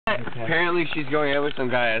Apparently she's going out with some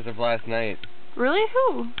guy as of last night. Really?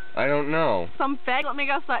 Who? I don't know. Some fag. Let me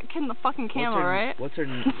guess, that kid in the fucking camo, right? What's her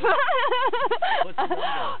name? What's her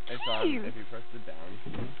number? It's on. If you press it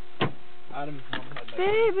down. Adam's mom had that.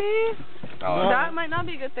 Baby. Oh, that might not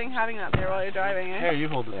be a good thing having that there while you're driving, eh? Here, you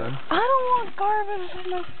hold it then. I don't want garbage on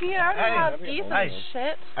my feet. I already have decent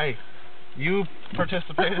shit. Hey, you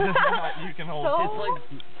participated in that. You can hold it. So? It's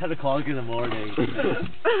like 10 o'clock in the morning. Is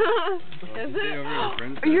it?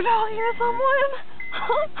 Are you down here, someone?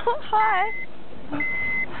 Hi.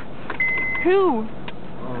 Who?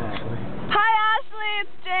 Oh, Ashley. Hi, Ashley.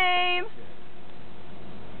 It's Jane.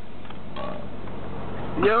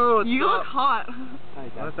 Yo, You look hot.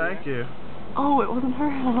 Oh, thank you. Oh, it wasn't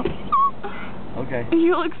her. Okay.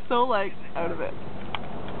 You look so, like, out of it.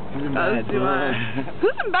 Who's in bed?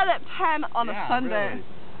 Who's in bed at 10 on a Sunday?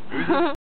 Really.